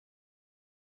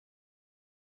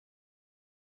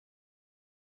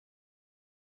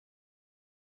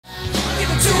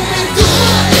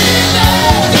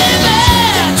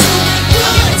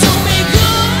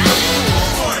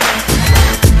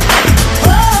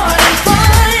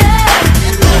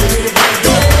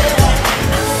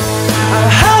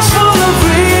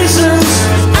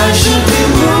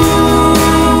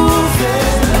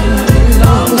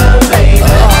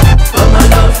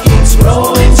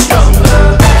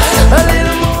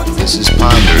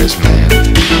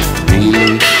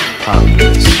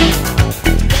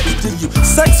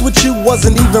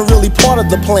wasn't even really part of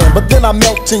the plan, but then I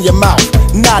melt in your mouth,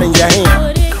 not in your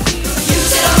hand.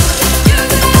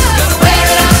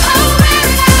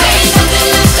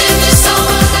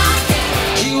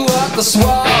 You walk the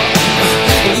swamp,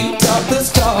 you talk the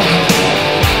talk,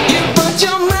 you put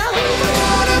your mouth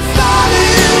on a fall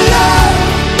in love.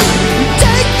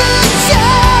 Take the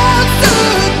chance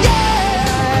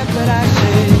again. But I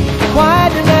say, why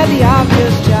deny the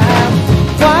obvious, child?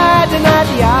 Why deny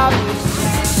the obvious?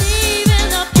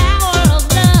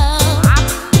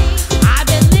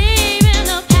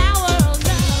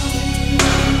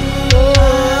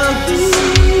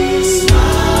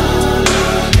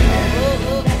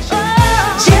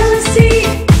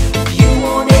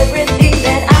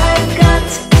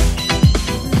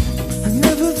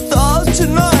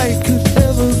 Tonight could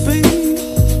ever be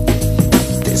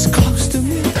this close to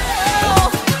me.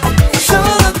 So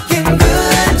looking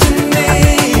good to me,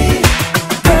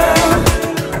 girl.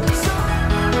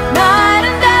 Night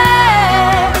and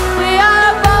day, we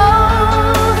are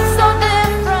both so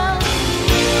different.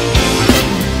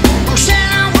 Who said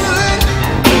I would?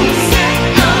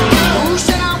 Who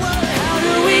said I would? How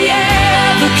do we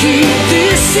ever keep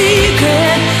this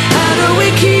secret? How do we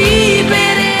keep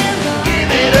it in?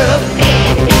 Give it up.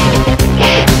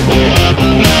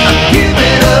 Give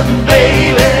it up,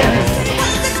 baby.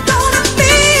 What's it gonna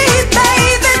be,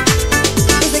 baby?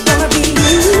 Is it gonna be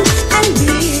you and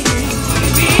me?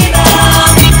 Give it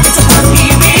up. It's a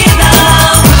funky rhythm.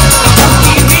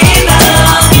 Funky rhythm.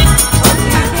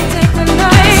 Take the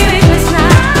night, sleepless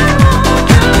night.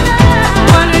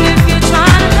 Wondering if you're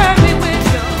trying to hurt me with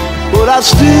your. But I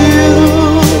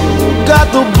still got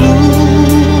the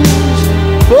blues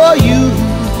for you.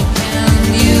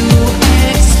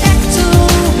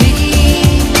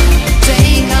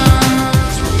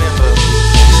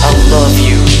 Love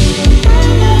you.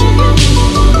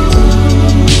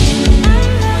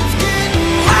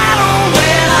 I don't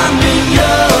when I'm in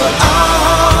your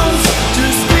arms,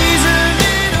 just squeezing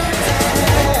it up.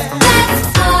 That's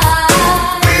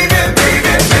all. Baby,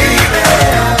 baby, baby.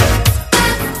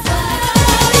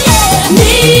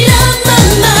 Made up my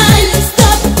mind,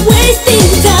 stop wasting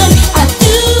time. I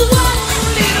do want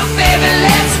Little baby,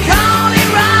 let's call it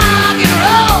rock and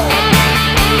roll.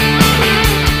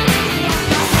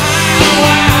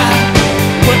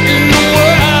 What in the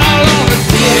world on the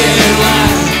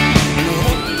deadline?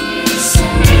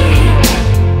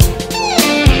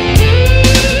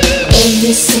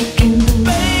 every second.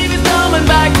 Baby's coming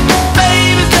back,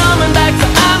 baby's coming back, so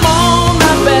I'm on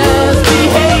my best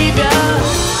behavior.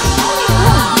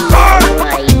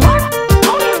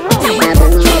 Cause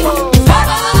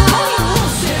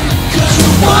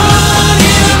you're one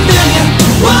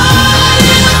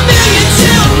in a million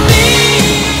to me.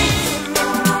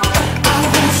 I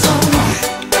want someone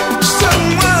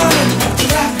to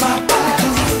rock my body,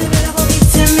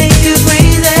 to make you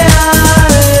crazy.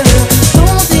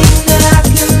 Don't think that I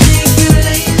can make you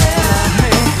lazy.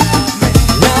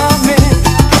 Love me,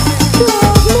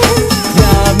 love me,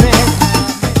 love me.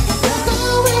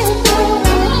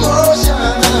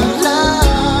 Ocean of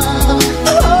love.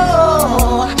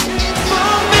 Oh,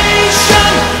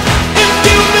 information, if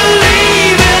you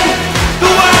believe in the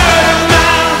word of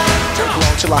mouth. Took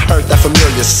long till I heard that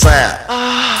familiar sound.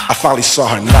 I finally saw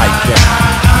her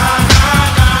nightgown.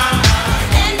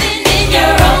 Standing in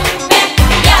your own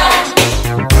backyard,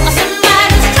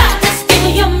 somebody's trying to steal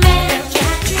your man.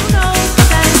 You know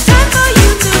that it's time for you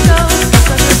to go,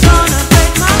 'cause it's gonna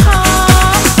break my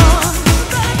heart.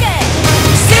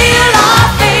 Seal our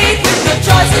fate with the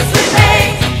choices we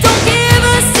make. Don't give a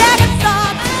second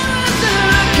thought.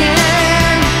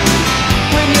 Again,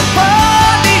 when you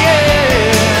fall the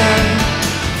end,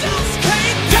 just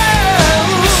can't tell.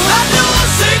 I know a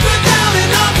secret down in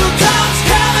Uncle Tom's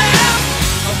cabin.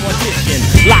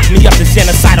 Lock me up in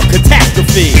genocidal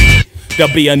catastrophe.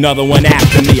 There'll be another one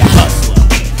after me, a hustler.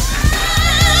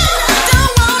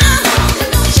 Don't wanna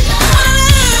lose your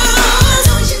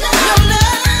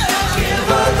love. Give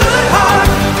a good heart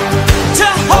to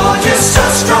hold you so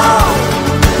strong.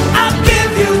 I'll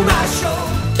give you my soul.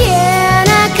 Can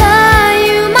I call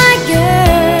you my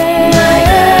girl?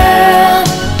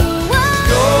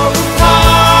 You're a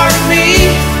part of me.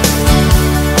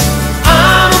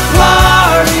 I'm a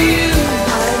part of you.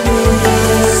 I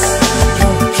miss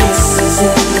your kisses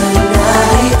every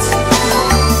night.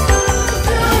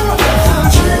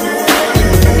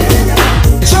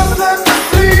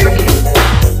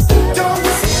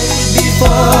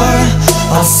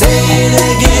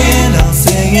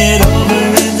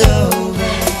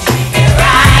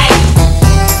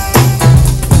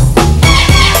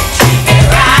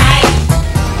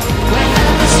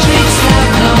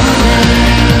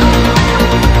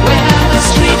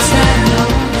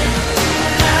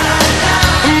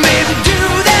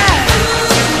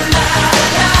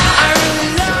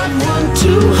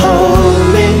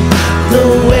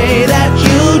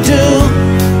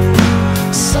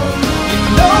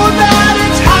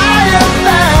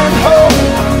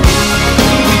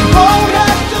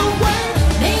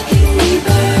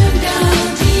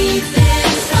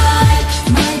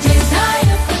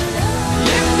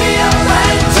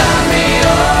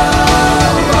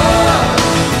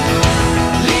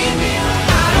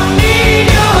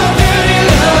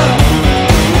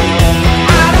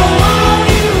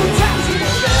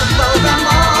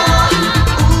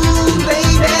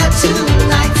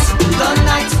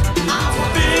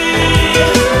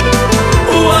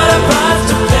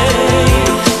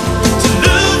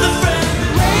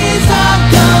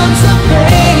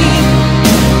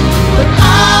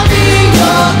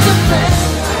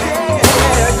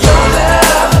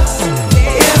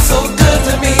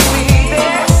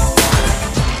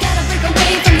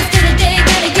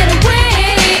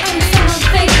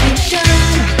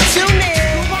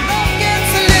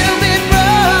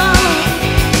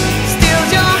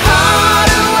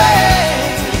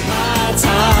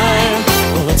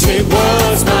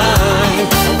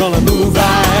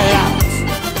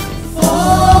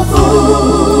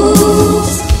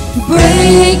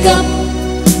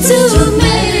 to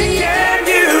me. Can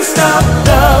you stop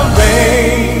the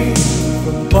rain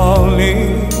from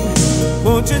falling?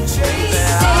 Won't you change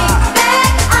that?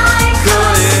 I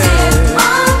come in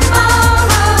on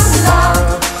borrowed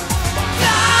love.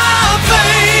 Got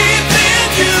faith in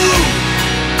you.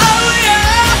 Oh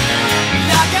yeah.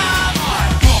 I got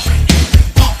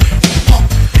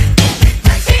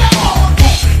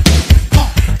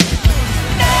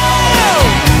no.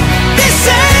 This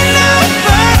ain't no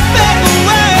perfect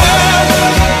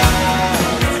world.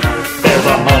 There's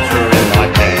a monster in my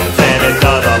pants, and it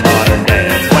does a modern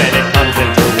dance when it comes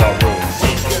into a room.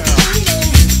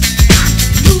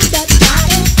 Move that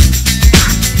body,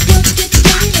 work it,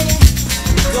 baby.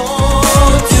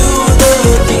 Don't do the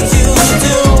things you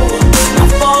do. I'm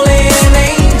falling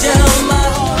angel, my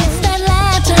heart. It's that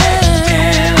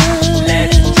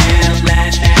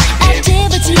Latin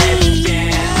activity.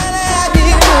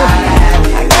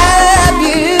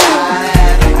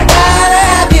 I gotta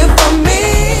have you for me.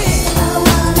 I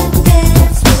wanna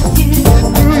dance with you.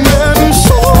 And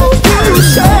so you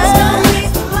say,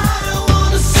 I don't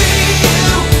wanna see you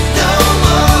no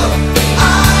more. I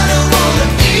don't wanna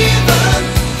even.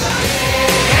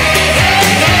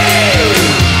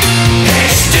 Hey,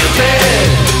 stupid,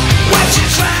 what you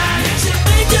trying to do?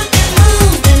 Think you can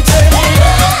move and turn it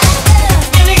up.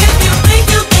 And if you think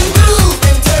you can groove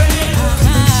and turn it up.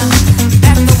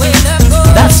 That's the way love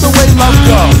goes. that's the way love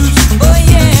goes. Oh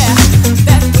yeah,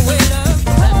 that's the way love goes.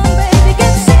 Come on, baby,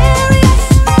 get serious.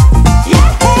 Yeah.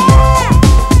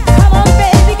 Come on,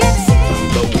 baby, get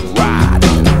serious. Low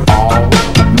riding, all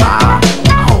my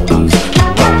homies.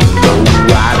 Low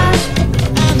riders.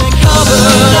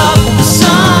 Covered up the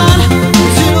sun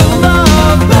till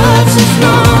love birds have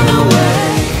flown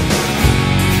away.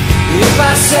 If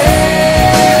I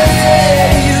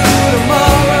say you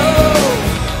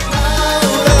tomorrow,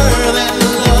 louder than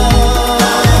love.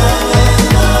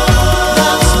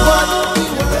 That's what we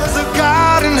were. There's a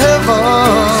God in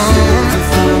heaven.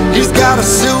 He's got a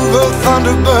silver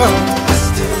thunderbird.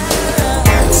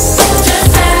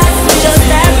 Just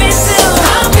ask me still.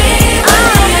 I'll be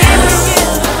with you.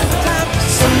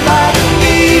 Somebody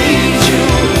needs you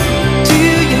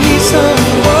till you need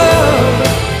someone.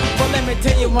 Well, let me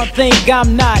tell you one thing,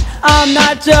 I'm not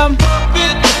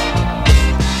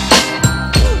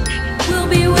We'll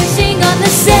be wishing on the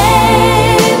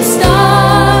same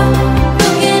star,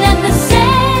 looking at the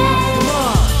same.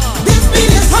 This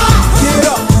beat is hot. Get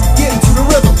up, get into the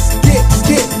rhythm.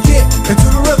 Get into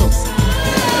the rhythm.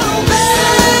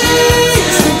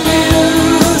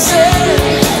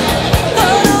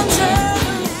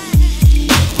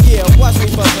 Yeah, watch me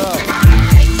fuck up.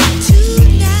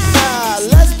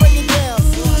 Let's bring it down.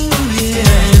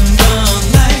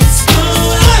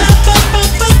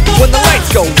 When the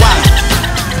lights go wild.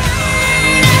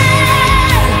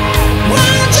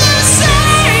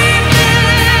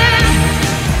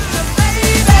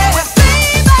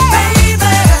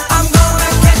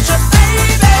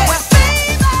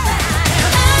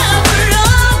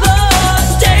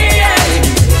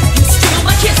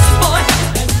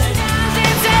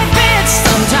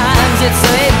 Sometimes it's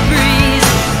a breeze,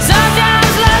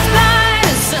 sometimes less blind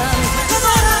as sun. Come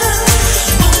on,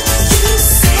 you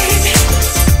sing me.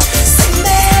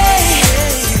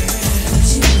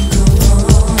 You go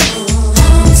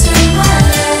on to my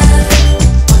love.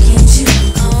 Why can't you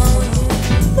go?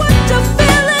 What a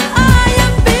feeling I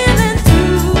am feeling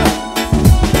through.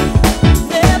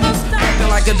 Never stop.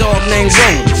 Like a dog named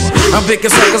Rose. I'm picking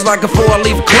suckers like a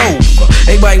four-leaf clover.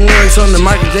 Everybody nerds on the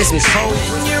Michael Jackson's pose.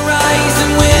 When you rise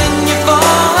and when you fall,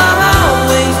 I'll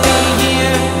always be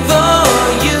here for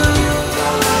you.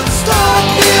 Start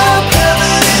me up,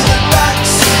 heaven in the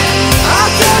backseat.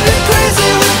 I'll drive you crazy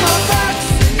with my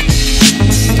backseat.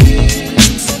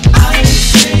 I ain't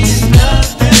saying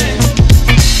nothing.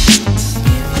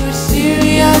 If you're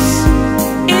serious,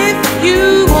 if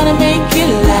you wanna make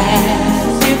it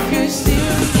last, if you're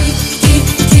serious,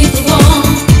 Keep it on,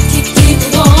 keep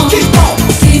it on, keep on.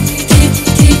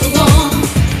 keep it on.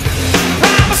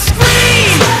 I'ma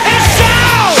scream and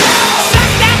shout,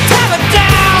 knock that tower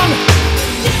down.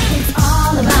 It's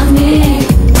all about me,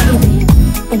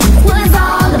 and it was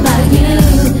all about you.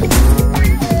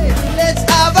 Let's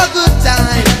have a good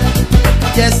time.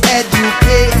 Just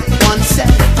educate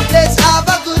oneself. Let's have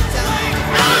a good time.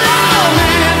 Oh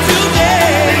man,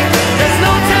 today there's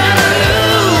no time to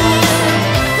lose.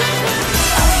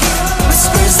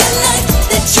 Whispers at night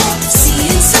that you're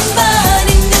seeing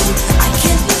somebody new. I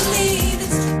can't believe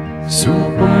it's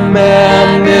Superman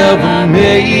never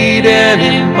made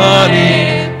any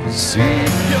money. See,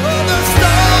 You're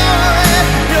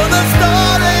the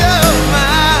story of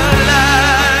my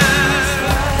life.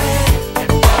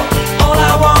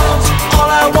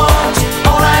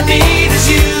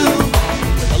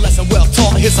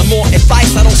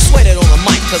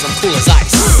 cause I'm cool as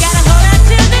ice. Gotta hold on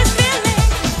to this feeling.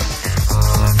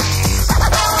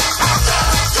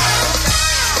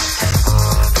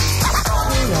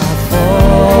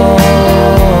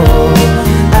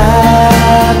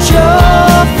 At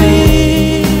your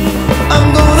feet, I'm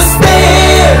gonna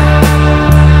stand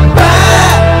by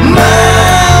my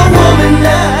woman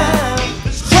now.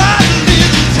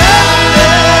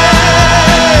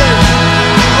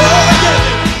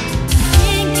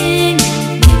 Thinking of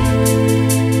you,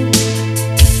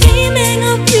 dreaming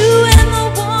of you and the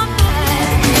warmth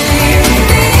of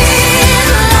feel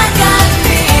like I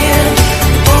feel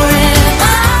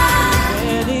forever.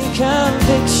 Any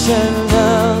conviction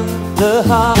of the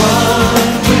heart.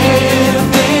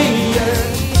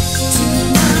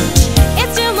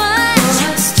 It's too much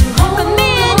for me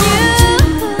and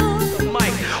you.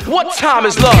 Mike, what time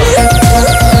is love?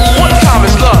 What time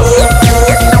is love?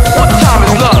 What time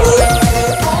is love?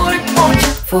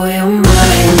 For your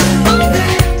mind.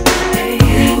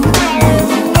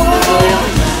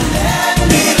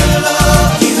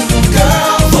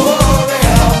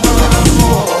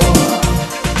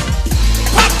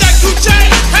 Pop that Gucci,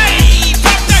 hey,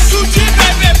 pop that Gucci,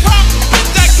 baby, pop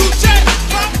that Gucci,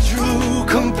 pop. True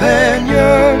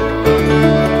companion,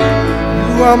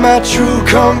 you are my true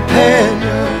companion.